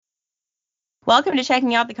Welcome to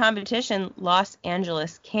Checking Out the Competition, Los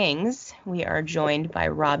Angeles Kings. We are joined by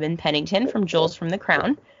Robin Pennington from Jules from the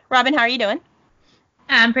Crown. Robin, how are you doing?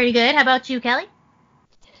 I'm pretty good. How about you, Kelly?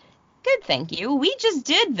 Good, thank you. We just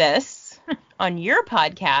did this on your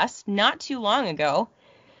podcast not too long ago,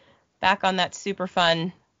 back on that super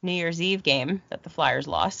fun New Year's Eve game that the Flyers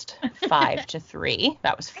lost 5-3.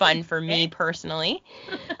 That was fun for me personally.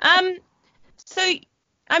 So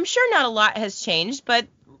I'm sure not a lot has changed, but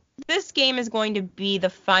this game is going to be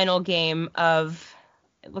the final game of,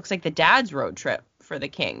 it looks like, the dad's road trip for the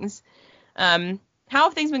Kings. How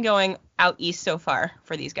have things been going out east so far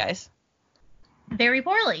for these guys? Very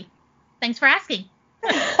poorly. Thanks for asking.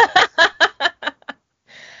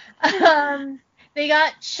 They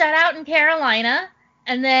got shut out in Carolina,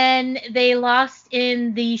 and then they lost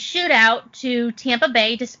in the shootout to Tampa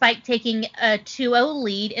Bay despite taking a 2-0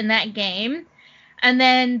 lead in that game. And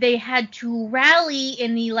then they had to rally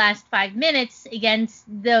in the last 5 minutes against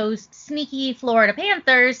those sneaky Florida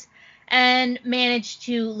Panthers and managed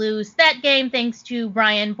to lose that game thanks to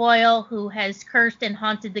Brian Boyle, who has cursed and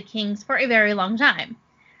haunted the Kings for a very long time.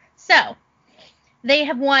 So, they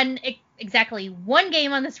have won exactly one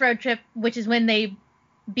game on this road trip, which is when they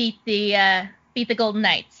beat the Golden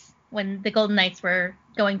Knights, when the Golden Knights were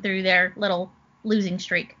going through their little losing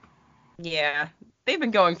streak. Yeah. They've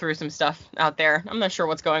been going through some stuff out there. I'm not sure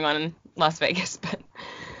what's going on in Las Vegas, but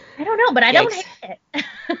I don't know, but I don't hate it.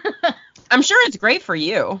 I'm sure it's great for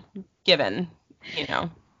you, given,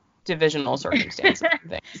 divisional circumstances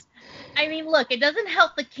and things. I mean, look, it doesn't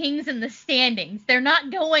help the Kings in the standings. They're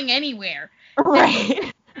not going anywhere.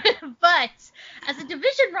 Right. But as a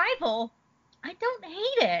division rival, I don't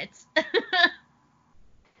hate it.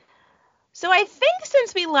 So I think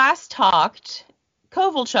since we last talked,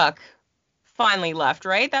 Kovalchuk finally left,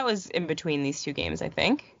 right? That was in between these two games, I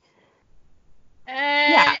think.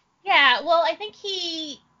 Yeah. Well, I think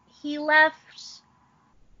he left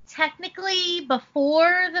technically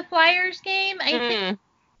before the Flyers game. I think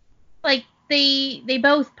like they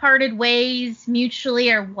both parted ways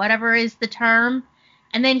mutually, or whatever is the term.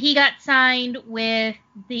 And then he got signed with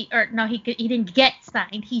he didn't get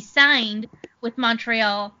signed. He signed with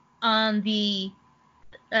Montreal on the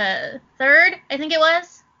 3rd, I think it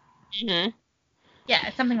was. Mm-hmm.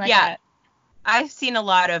 Yeah, something like that. I've seen a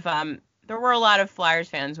lot of there were a lot of Flyers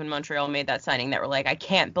fans when Montreal made that signing that were like, I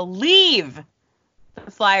can't believe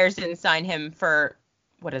the Flyers didn't sign him for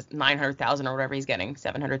what is $900,000 or whatever he's getting,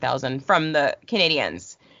 $700,000 from the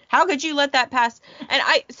Canadiens. How could you let that pass? And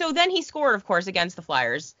so then he scored, of course, against the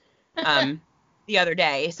Flyers the other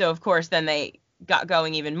day. So of course then they got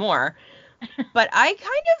going even more. But I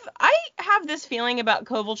have this feeling about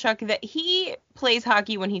Kovalchuk that he plays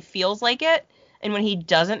hockey when he feels like it. And when he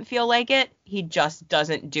doesn't feel like it, he just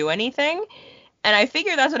doesn't do anything. And I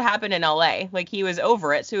figure that's what happened in LA. Like, he was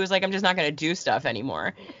over it, so he was like, I'm just not going to do stuff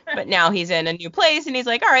anymore. But now he's in a new place, and he's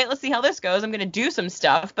like, all right, let's see how this goes. I'm going to do some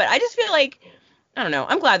stuff. But I just feel like, I don't know.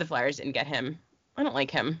 I'm glad the Flyers didn't get him. I don't like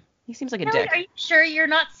him. He seems like a dick. Are you sure you're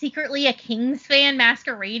not secretly a Kings fan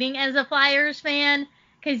masquerading as a Flyers fan?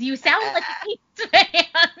 Because you sound like a Kings fan.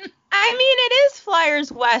 I mean, it is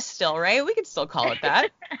Flyers West still, right? We could still call it that.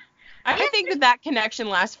 I think that connection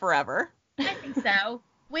lasts forever. I think so.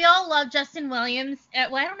 We all love Justin Williams.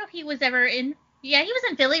 Well, I don't know if he was ever in. Yeah, he was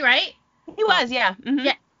in Philly, right? He was, yeah. Mm-hmm.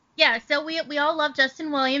 Yeah. So we all love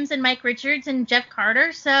Justin Williams and Mike Richards and Jeff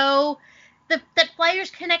Carter. So that Flyers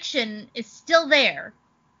connection is still there.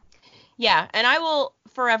 Yeah, and I will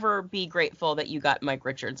forever be grateful that you got Mike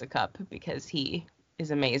Richards a cup, because he is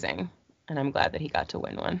amazing, and I'm glad that he got to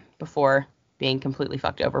win one before being completely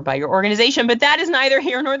fucked over by your organization, but that is neither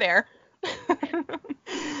here nor there.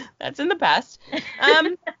 That's in the past.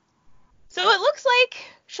 So it looks like,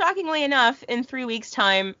 shockingly enough, in 3 weeks'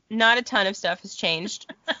 time, not a ton of stuff has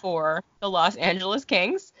changed for the Los Angeles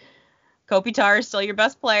Kings. Kopitar is still your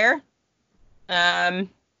best player.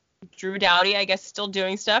 Drew Doughty, I guess, is still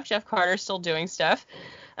doing stuff. Jeff Carter is still doing stuff.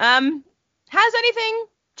 Has anything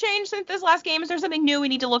changed since this last game? Is there something new we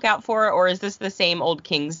need to look out for, or is this the same old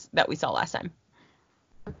Kings that we saw last time?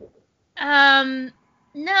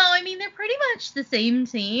 No, I mean, they're pretty much the same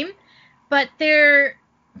team, but they're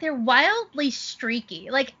wildly streaky.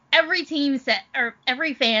 Like, every fan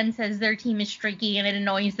says their team is streaky, and it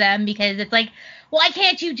annoys them because it's like, why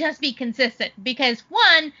can't you just be consistent? Because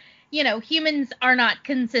one, humans are not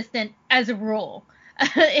consistent as a rule.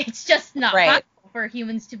 It's just not possible for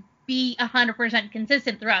humans to be 100%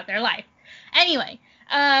 consistent throughout their life. Anyway,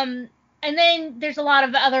 and then there's a lot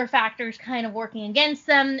of other factors kind of working against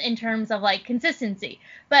them in terms of, like, consistency.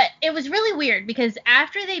 But it was really weird because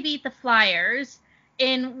after they beat the Flyers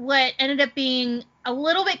in what ended up being a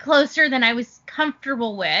little bit closer than I was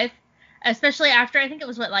comfortable with, especially after I think it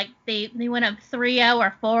was they went up 3-0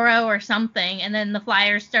 or 4-0 or something, and then the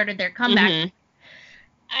Flyers started their comeback. Mm-hmm.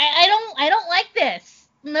 I don't like this,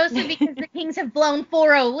 mostly because the Kings have blown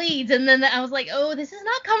 4-0 leads, and then I was like, oh, this is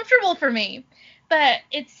not comfortable for me. But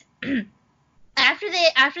it's after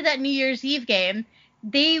that New Year's Eve game,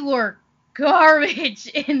 they were garbage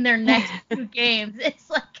in their next 2 games. It's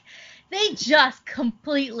like they just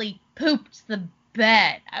completely pooped the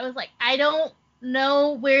bed. I was like, I don't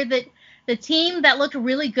know where the team that looked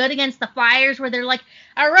really good against the Flyers, where they're like,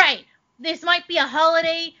 all right, this might be a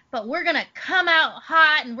holiday, but we're going to come out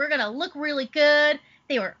hot and we're going to look really good.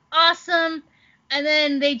 They were awesome. And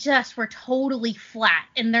then they just were totally flat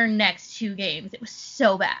in their next 2 games. It was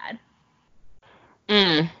so bad.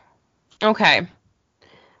 Okay.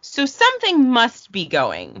 So something must be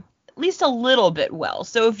going at least a little bit well.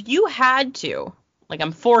 So if you had to, like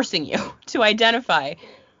I'm forcing you to identify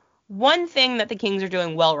one thing that the Kings are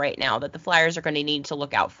doing well right now that the Flyers are going to need to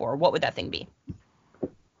look out for, what would that thing be?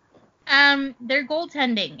 Their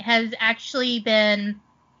goaltending has actually been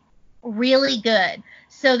really good.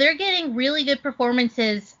 So they're getting really good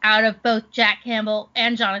performances out of both Jack Campbell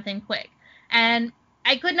and Jonathan Quick. And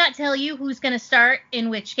I could not tell you who's going to start in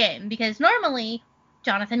which game, because normally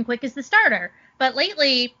Jonathan Quick is the starter. But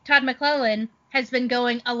lately, Todd McClellan has been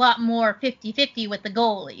going a lot more 50-50 with the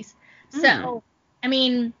goalies. So,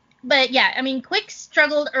 Quick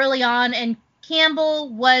struggled early on, and Campbell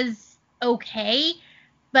was okay,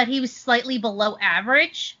 but he was slightly below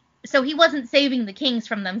average. So he wasn't saving the Kings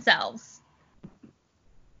from themselves.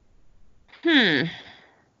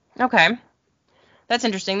 Okay. That's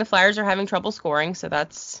interesting. The Flyers are having trouble scoring, so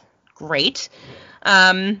that's great.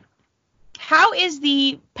 How is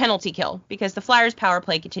the penalty kill? Because the Flyers power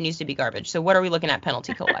play continues to be garbage. So what are we looking at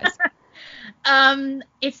penalty kill wise?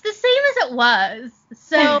 It's the same as it was.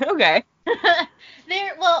 So okay.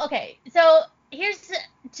 So here's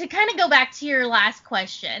to kind of go back to your last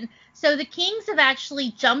question. So the Kings have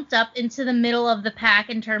actually jumped up into the middle of the pack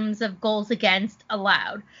in terms of goals against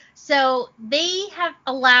allowed. So they have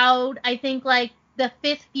allowed, I think, like the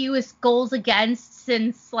 5th fewest goals against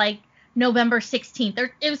since like November 16th.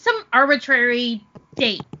 It was some arbitrary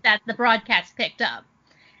date that the broadcast picked up.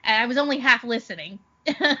 And I was only half listening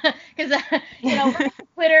because,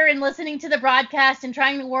 Twitter and listening to the broadcast and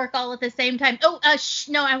trying to work all at the same time.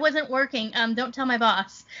 No, I wasn't working. Don't tell my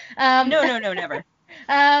boss. No, never.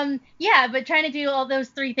 But trying to do all those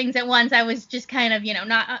 3 things at once, I was just kind of,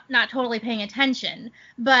 not totally paying attention.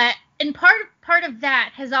 But and part of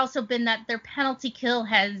that has also been that their penalty kill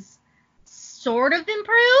has sort of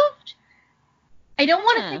improved. I don't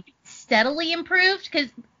want to think it's steadily improved, because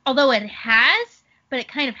although it has, but it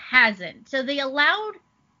kind of hasn't. So they allowed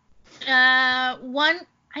I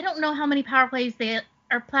don't know how many power play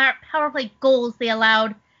goals they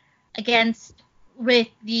allowed against with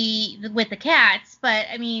the Cats, but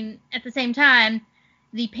I mean at the same time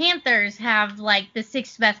the Panthers have like the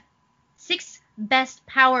sixth best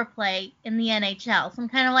power play in the NHL. So I'm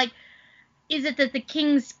kind of like, is it that the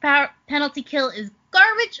Kings penalty kill is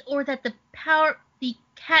garbage, or that the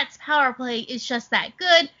Cats power play is just that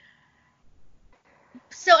good?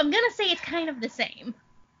 So I'm gonna say it's kind of the same.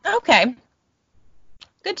 Okay,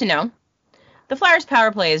 good to know. The Flyers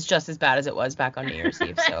power play is just as bad as it was back on New Year's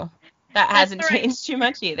Eve, so that hasn't changed too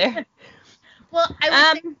much either. Well,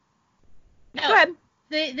 I would go ahead.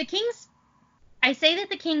 The Kings, I say that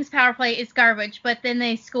the Kings power play is garbage, but then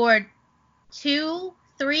they scored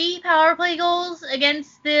 2-3 power play goals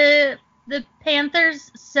against the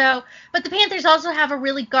Panthers. So, but the Panthers also have a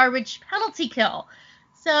really garbage penalty kill.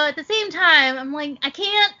 So at the same time, I'm like, I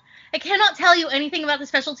cannot tell you anything about the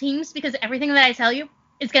special teams, because everything that I tell you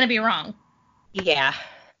is going to be wrong. Yeah,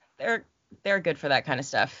 they're good for that kind of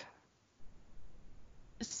stuff.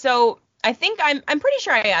 So I think I'm pretty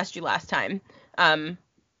sure I asked you last time,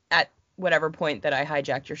 at whatever point that I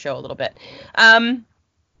hijacked your show a little bit,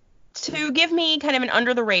 to give me kind of an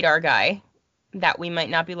under the radar guy that we might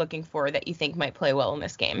not be looking for that you think might play well in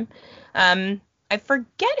this game. I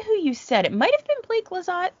forget who you said. It might have been Blake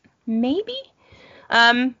Lizotte, maybe.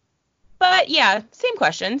 But yeah, same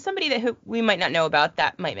question. Somebody who we might not know about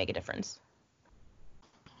that might make a difference.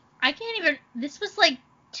 I can't even. This was like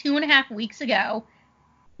 2.5 weeks ago.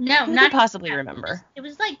 No, Who not could possibly remember. It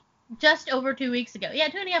was like just over 2 weeks ago. Yeah,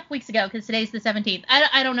 2.5 weeks ago, because today's the 17th.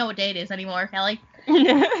 I don't know what day it is anymore, Kelly.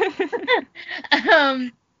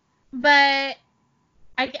 But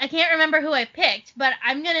I can't remember who I picked, but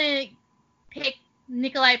I'm gonna pick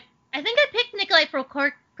Nikolai. I think I picked Nikolai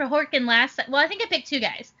Prohorkin last. Well, I think I picked 2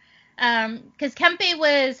 guys. Because Kempe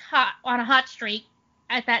was on a hot streak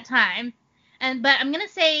at that time, But I'm gonna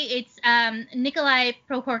say it's Nikolai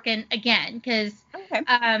Prokhorkin again, because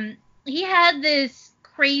Okay. he had this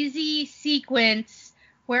crazy sequence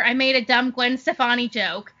where I made a dumb Gwen Stefani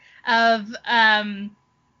joke of a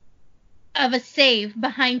save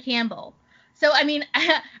behind Campbell. So I mean,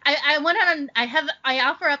 I went on. I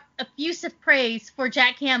offer up effusive praise for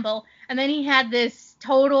Jack Campbell, and then he had this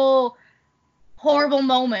total horrible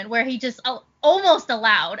moment where he just almost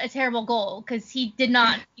allowed a terrible goal because he did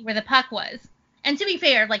not see where the puck was. And to be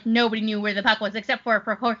fair, like nobody knew where the puck was except for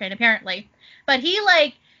Prokhorkin apparently. But he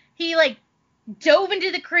dove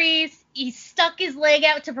into the crease. He stuck his leg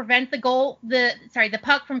out to prevent the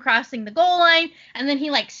puck from crossing the goal line, and then he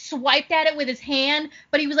like swiped at it with his hand,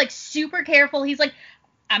 but he was like super careful. He's like,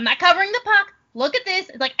 I'm not covering the puck. Look at this.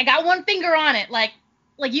 Like I got one finger on it. Like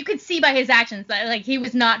you could see by his actions that like he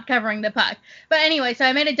was not covering the puck. But anyway, so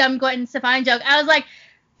I made a dumb Gwen Stefani joke. I was like,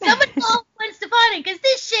 somebody call Gwen Stefani because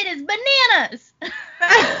this shit is bananas.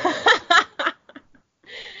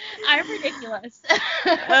 I'm ridiculous.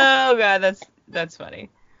 Oh god, that's funny.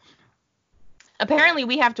 Apparently,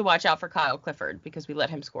 we have to watch out for Kyle Clifford because we let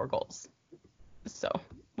him score goals. So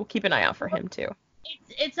we'll keep an eye out for him too.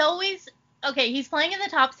 It's always okay. He's playing in the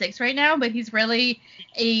top 6 right now, but he's really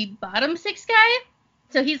a bottom 6 guy.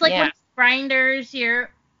 So he's like one of the grinders here.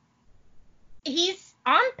 He's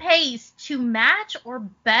on pace to match or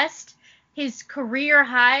best his career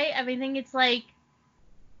high. I think it's like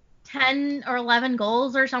 10 or 11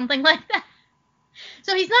 goals or something like that.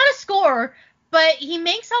 So he's not a scorer, but he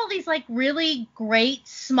makes all these like really great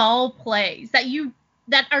small plays that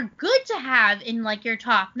are good to have in like your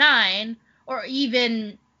top 9, or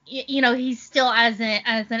even he's still as an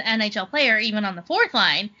NHL player even on the 4th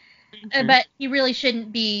line. Mm-hmm. But he really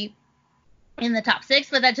shouldn't be in the top 6,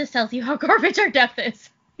 but that just tells you how garbage our depth is.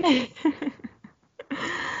 Anything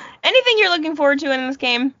you're looking forward to in this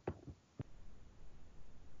game?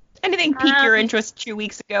 Anything piqued your interest 2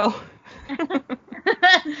 weeks ago?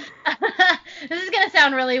 This is gonna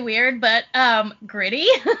sound really weird, but Gritty.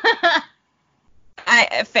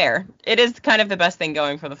 Fair. It is kind of the best thing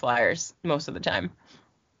going for the Flyers most of the time.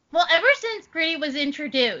 Well, ever since Gritty was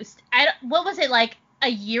introduced, what was it, like a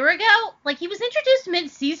year ago? Like he was introduced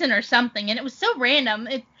mid-season or something, and it was so random.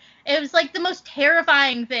 It was like the most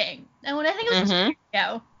terrifying thing. And when I think it was just a year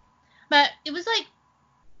ago, but it was like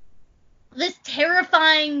this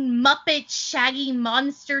terrifying Muppet shaggy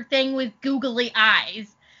monster thing with googly eyes.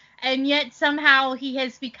 And yet somehow he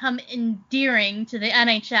has become endearing to the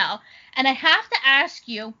NHL. And I have to ask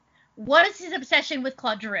you, what is his obsession with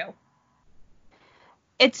Claude Giroux?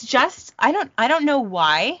 It's just, I don't know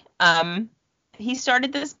why he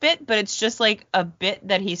started this bit, but it's just like a bit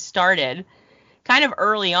that he started kind of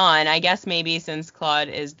early on, I guess maybe since Claude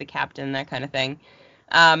is the captain, that kind of thing.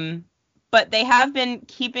 But they have been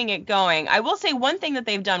keeping it going. I will say one thing that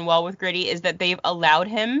they've done well with Gritty is that they've allowed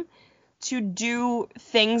him to do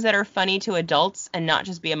things that are funny to adults and not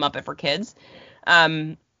just be a Muppet for kids.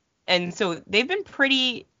 And so they've been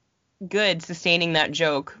pretty good sustaining that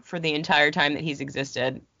joke for the entire time that he's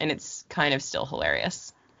existed, and it's kind of still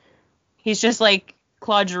hilarious. He's just like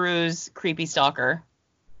Claude Giroux's creepy stalker,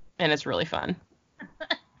 and it's really fun.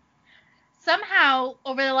 Somehow,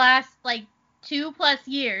 over the last, 2+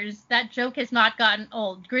 years, that joke has not gotten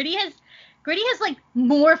old. Gritty has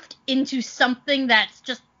morphed into something that's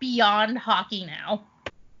just beyond hockey now.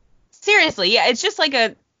 Seriously, yeah, it's just like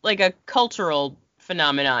a cultural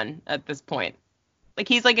phenomenon at this point. Like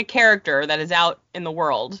he's like a character that is out in the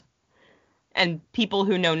world, and people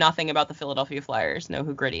who know nothing about the Philadelphia Flyers know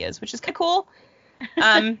who Gritty is, which is kind of cool.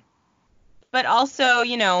 But also,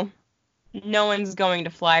 no one's going to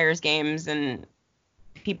Flyers games, and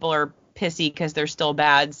people are pissy because they're still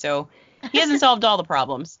bad, so he hasn't solved all the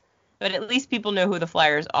problems. But at least people know who the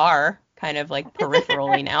Flyers are, kind of like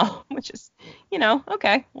peripherally now, which is,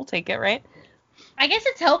 okay, we'll take it, right? I guess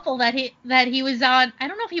it's helpful that he was on. I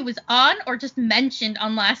don't know if he was on or just mentioned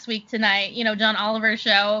on Last Week Tonight, John Oliver's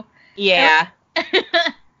show. Yeah.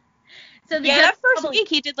 So that first week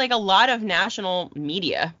he did like a lot of national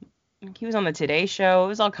media. He was on the Today Show. It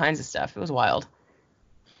was all kinds of stuff. It was wild.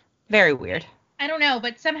 Very weird. I don't know,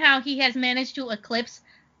 but somehow he has managed to eclipse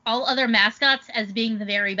all other mascots as being the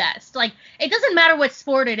very best. Like, it doesn't matter what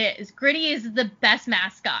sport it is. Gritty is the best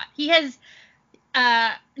mascot. He has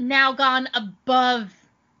now gone above.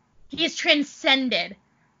 He has transcended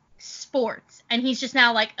sports, and he's just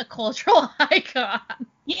now like a cultural icon.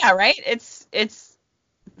 Yeah, right? It's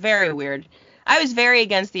very weird. I was very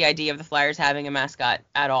against the idea of the Flyers having a mascot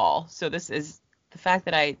at all. So the fact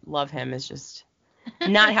that I love him is just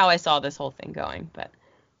not how I saw this whole thing going, but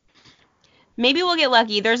maybe we'll get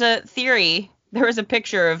lucky. There's a theory. There was a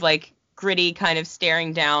picture of like Gritty kind of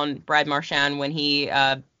staring down Brad Marchand when he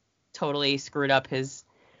totally screwed up his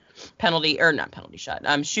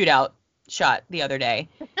shootout shot the other day.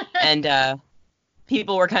 And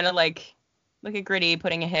people were kind of like, look at Gritty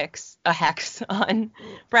putting a hex on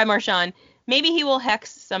Brad Marchand. Maybe he will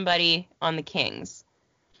hex somebody on the Kings,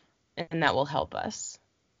 and that will help us.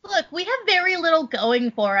 Look, we have very little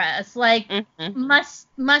going for us. Like,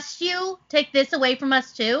 must you take this away from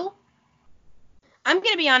us too? I'm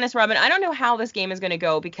going to be honest, Robin. I don't know how this game is going to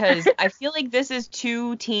go because I feel like this is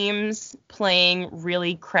two teams playing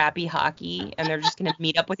really crappy hockey, and they're just going to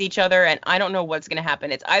meet up with each other, and I don't know what's going to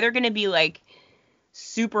happen. It's either going to be, like,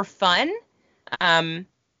 super fun,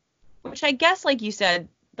 which I guess, like you said,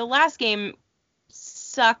 the last game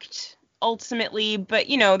sucked ultimately, but,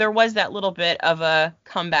 you know, there was that little bit of a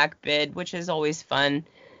comeback bid, which is always fun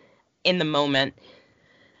in the moment.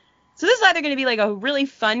 So this is either going to be, like, a really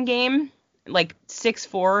fun game, like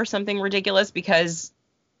 6-4 or something ridiculous because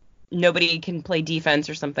nobody can play defense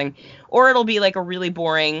or something, or it'll be like a really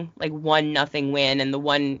boring like 1-0 win, and the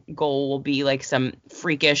one goal will be like some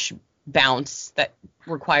freakish bounce that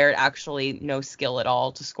required actually no skill at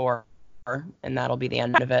all to score, and that'll be the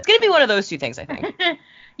end of it. It's gonna be one of those two things, I think.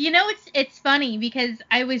 You know, it's funny because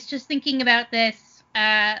I was just thinking about this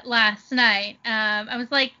last night. I was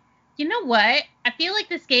like, you know what? I feel like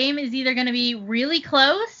this game is either going to be really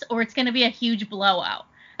close or it's going to be a huge blowout.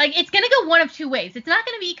 Like, it's going to go one of two ways. It's not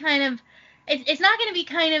going to be it's not going to be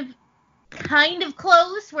kind of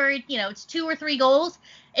close where, it's 2 or 3 goals.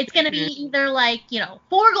 It's going to be either like,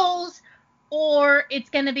 4 goals, or it's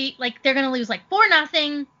going to be like they're going to lose like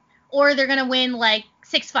 4-0, or they're going to win like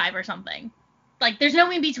 6-5 or something. Like, there's no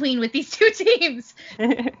in between with these two teams.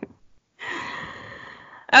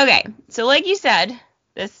 Okay, so like you said,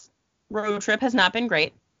 this road trip has not been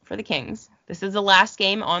great for the Kings. This is the last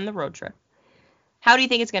game on the road trip. How do you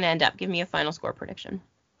think it's going to end up? Give me a final score prediction.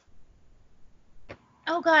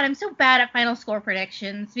 Oh, God, I'm so bad at final score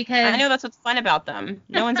predictions because... I know that's what's fun about them.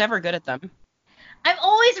 No one's ever good at them. I'm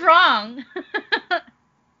always wrong.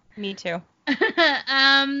 Me too. Okay,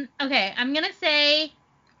 I'm going to say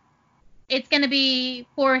it's going to be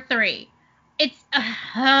 4-3. It's...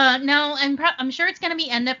 no, I'm sure it's going to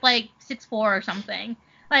end up like 6-4 or something.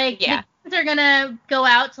 Like, yeah. The Kings are going to go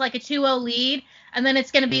out to, like, a 2-0 lead, and then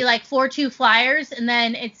it's going to be, like, 4-2 Flyers, and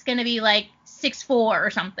then it's going to be, like, 6-4 or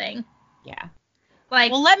something. Yeah. Like,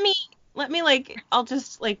 well, let me, like, I'll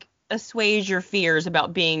just, like, assuage your fears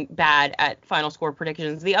about being bad at final score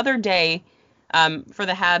predictions. The other day, for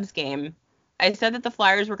the Habs game, I said that the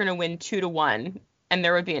Flyers were going to win 2-1, and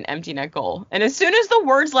there would be an empty net goal. And as soon as the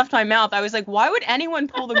words left my mouth, I was like, why would anyone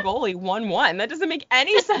pull the goalie 1-1? That doesn't make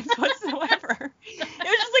any sense whatsoever. It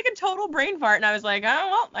was just like a total brain fart, and I was like, oh,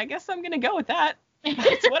 well, I guess I'm going to go with that.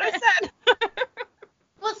 That's what I said.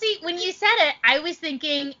 Well, see, when you said it, I was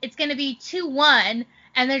thinking it's going to be 2-1,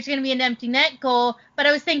 and there's going to be an empty net goal, but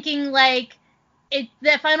I was thinking, like,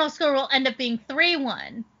 the final score will end up being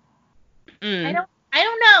 3-1. I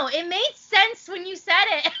don't know. It made sense when you said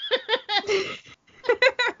it.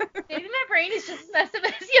 Maybe my brain is just as messed up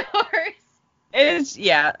as yours.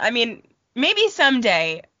 Yeah. I mean, maybe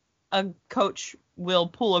someday a coach will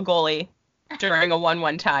pull a goalie during a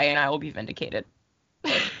 1-1 tie, and I will be vindicated.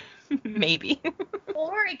 Maybe.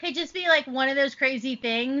 Or it could just be like one of those crazy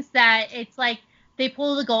things that it's like they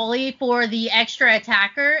pull the goalie for the extra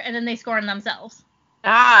attacker, and then they score on themselves.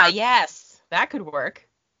 Ah, yes. That could work.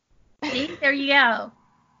 See? There you go.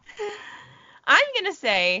 I'm going to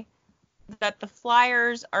say that the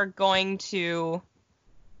Flyers are going to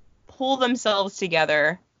pull themselves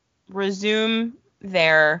together, resume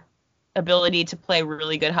their ability to play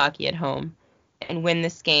really good hockey at home, and win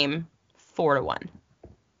this game 4-1.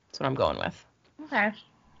 That's what I'm going with. Okay.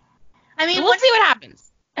 I mean, so we'll see what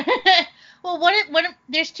happens. Well,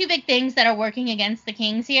 there's 2 big things that are working against the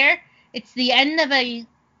Kings here. It's the end of a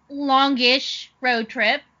longish road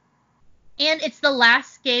trip, and it's the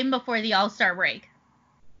last game before the All-Star break.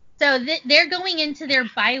 So they're going into their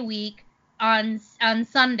bye week on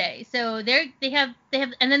Sunday. So they have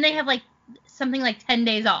and then they have like something like 10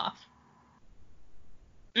 days off.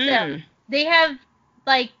 So they have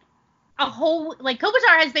like a whole, like,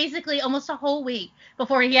 Kopitar has basically almost a whole week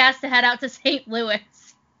before he has to head out to St. Louis.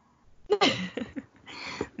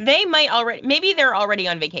 Maybe they're already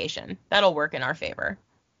on vacation. That'll work in our favor.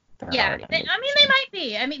 Yeah, they might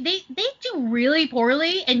be. I mean, they do really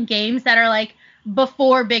poorly in games that are like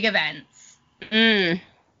before big events.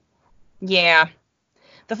 Yeah.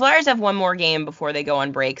 The Flyers have one more game before they go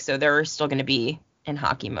on break, so they're still going to be in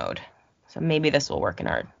hockey mode. So maybe this will work in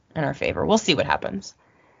our favor. We'll see what happens.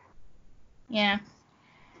 Yeah.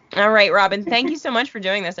 All right, Robin, thank you so much for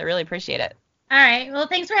doing this. I really appreciate it. All right. Well,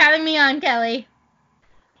 thanks for having me on, Kelly.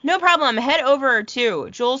 No problem. Head over to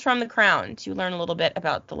Jules from the Crown to learn a little bit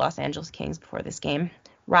about the Los Angeles Kings before this game.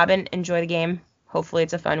 Robin, enjoy the game. Hopefully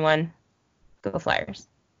it's a fun one. Go Flyers.